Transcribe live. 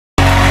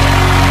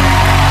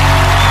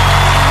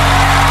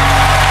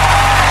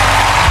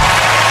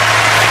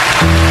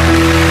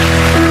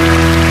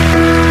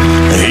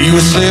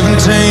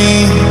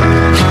17,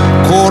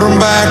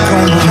 quarterback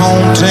on the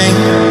home team,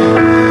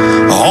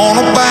 on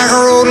a back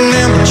road and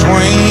in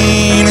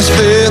between his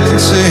fifth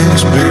and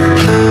sixth beer.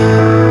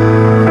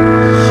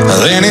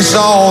 Then he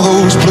saw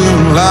those blue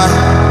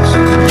lights,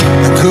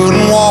 he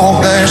couldn't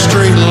walk that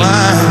straight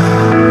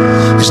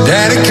line. His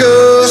daddy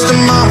cussed and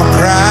mama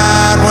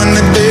cried when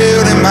they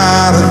bailed him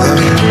out of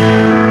there.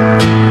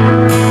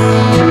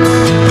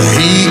 But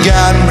he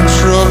got in the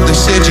truck, they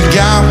said you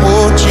got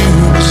what you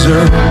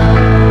deserve.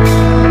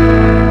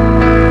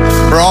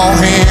 Brought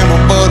him a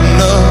button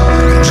up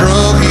and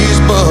drug his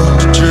butt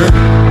to church.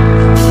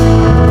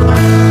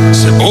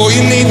 Said, boy,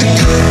 you need to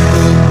get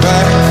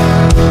back.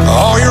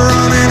 All your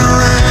running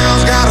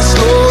around's gotta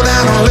slow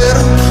down a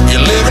little.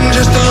 You're living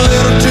just a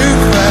little too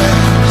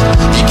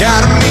fast. You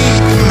gotta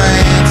meet the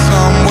man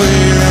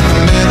somewhere in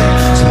the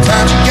middle.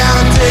 Sometimes you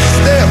gotta take a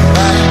step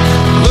back,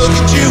 look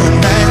at you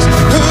and ask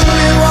who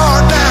you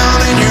are down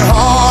in your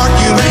heart.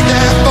 You ain't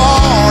that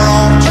far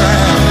off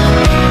track.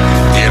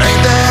 It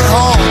ain't that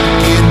hard to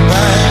get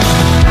back.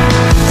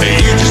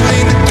 You just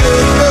need to go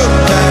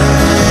back.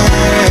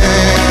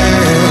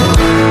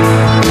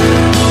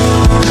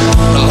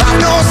 Life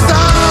don't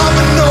stop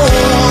and no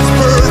one's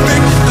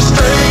perfect. The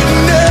straight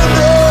and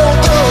narrow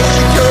throws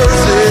you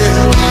curses.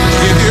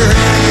 If you're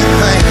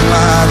anything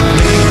like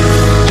me,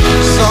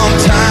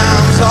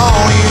 sometimes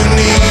all you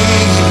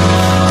need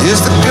is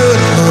the good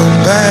look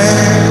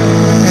back.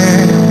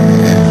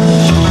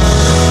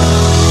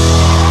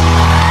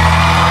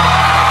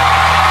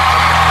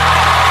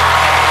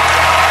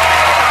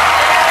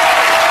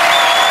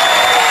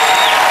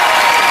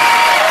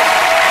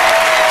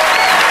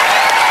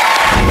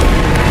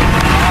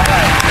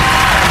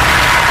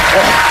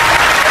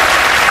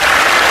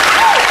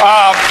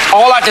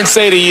 All I can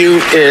say to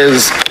you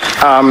is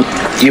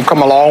you've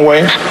come a long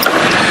way.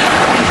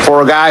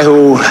 For a guy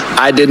who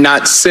I did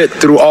not sit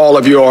through all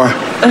of your...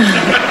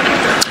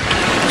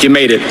 You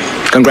made it.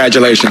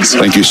 Congratulations.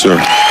 Thank you, sir.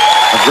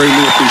 I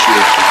greatly appreciate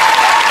it.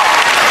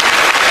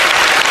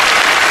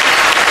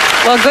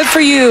 Well, good for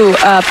you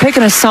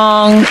picking a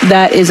song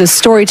that is a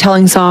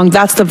storytelling song.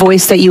 That's the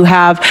voice that you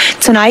have.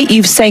 Tonight,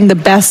 you've sang the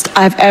best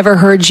I've ever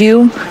heard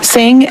you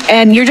sing,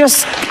 and you're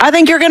just, I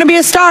think you're going to be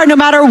a star no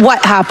matter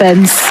what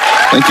happens.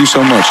 Thank you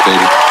so much,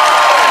 David.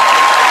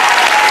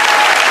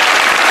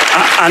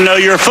 I know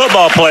you're a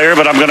football player,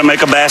 but I'm going to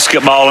make a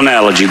basketball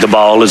analogy. The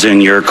ball is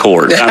in your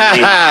court.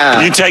 I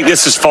mean, you take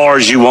this as far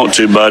as you want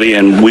to, buddy,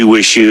 and we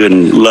wish you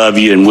and love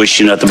you and wish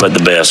you nothing but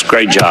the best.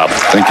 Great job.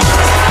 Thank you.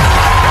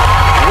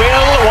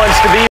 Will wants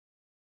to be